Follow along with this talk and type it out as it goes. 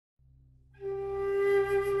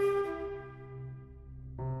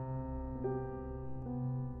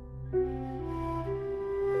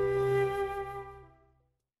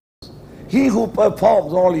He who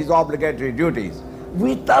performs all his obligatory duties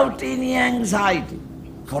without any anxiety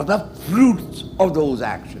for the fruits of those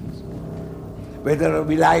actions. Whether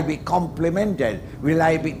will I be complimented, will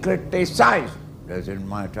I be criticized, doesn't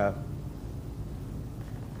matter.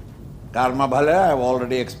 Karma bhala, I have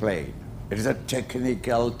already explained. It is a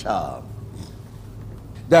technical term.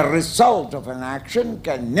 The result of an action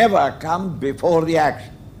can never come before the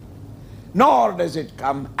action, nor does it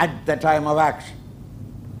come at the time of action.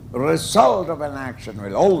 The result of an action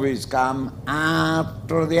will always come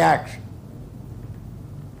after the action.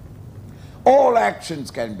 All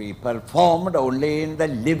actions can be performed only in the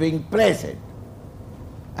living present.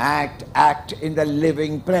 Act in the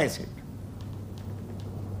living present.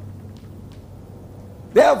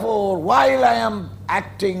 Therefore, while I am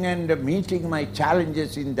acting and meeting my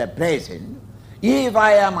challenges in the present, if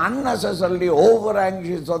I am unnecessarily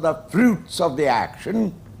over-anxious of the fruits of the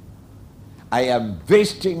action, I am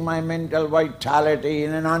wasting my mental vitality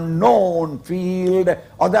in an unknown field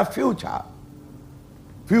of the future.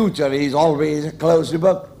 Future is always a closed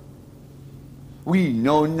book. We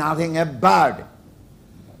know nothing about it.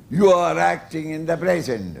 You are acting in the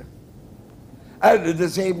present. And at the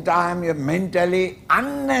same time, you mentally,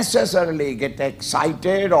 unnecessarily get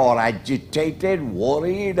excited or agitated,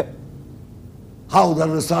 worried. How the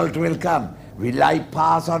result will come? Will I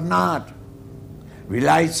pass or not? Will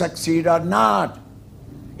I succeed or not?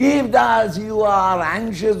 If thus you are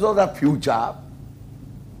anxious of the future,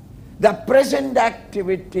 the present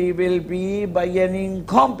activity will be by an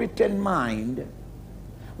incompetent mind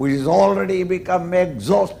which has already become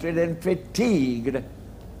exhausted and fatigued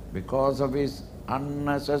because of his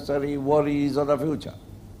unnecessary worries of the future.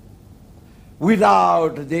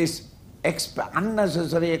 Without this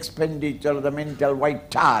unnecessary expenditure of the mental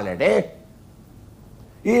vitality,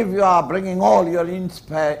 if you are bringing all your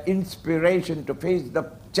inspiration to face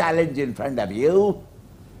the challenge in front of you,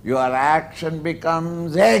 your action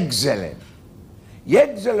becomes excellent.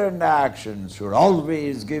 Excellent action should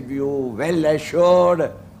always give you well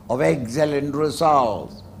assured of excellent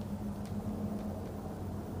results.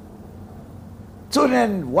 So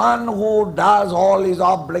then, one who does all his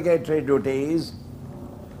obligatory duties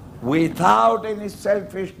without any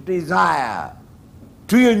selfish desire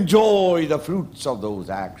to enjoy the fruits of those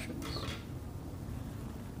actions.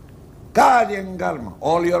 Karyam karma,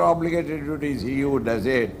 all your obligatory duties, he who does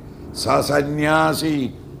it.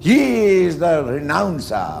 Sasannyasi, he is the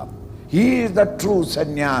renouncer. He is the true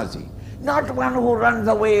sannyasi. Not one who runs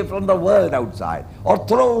away from the world outside or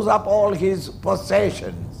throws up all his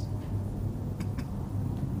possessions.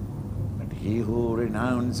 But he who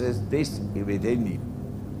renounces this within him,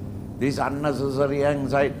 this unnecessary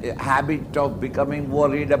anxiety, habit of becoming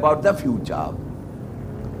worried about the future.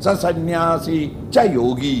 Sa sannyasi cha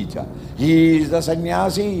yogi cha. He is the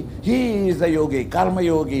sannyasi, he is the yogi, karma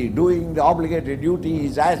yogi, doing the obligatory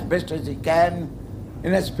duties as best as he can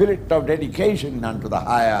in a spirit of dedication unto the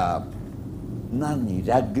higher. Na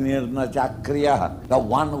niragnir na chakriya, the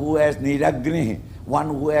one who has niragni, one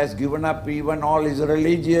who has given up even all his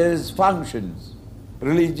religious functions,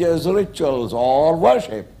 religious rituals or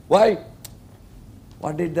worship. Why?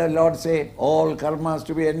 What did the Lord say? All karmas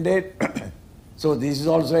to be ended. So this is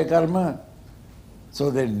also a karma. So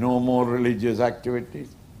there are no more religious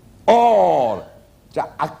activities. Or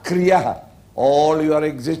akriya, all your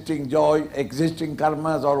existing joy, existing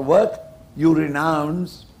karmas or work, you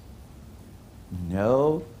renounce.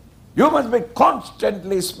 No. You must be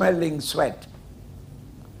constantly smelling sweat.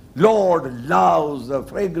 Lord loves the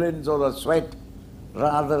fragrance of the sweat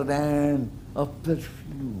rather than of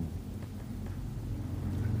perfume.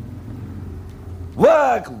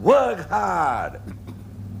 Work hard.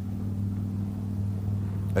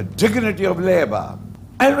 The dignity of labor.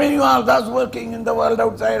 And when you are thus working in the world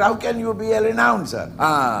outside, how can you be a renouncer?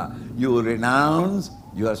 You renounce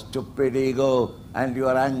your stupid ego and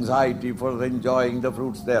your anxiety for enjoying the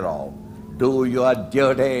fruits thereof. Do your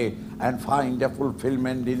duty and find a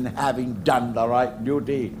fulfillment in having done the right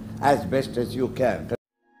duty as best as you can.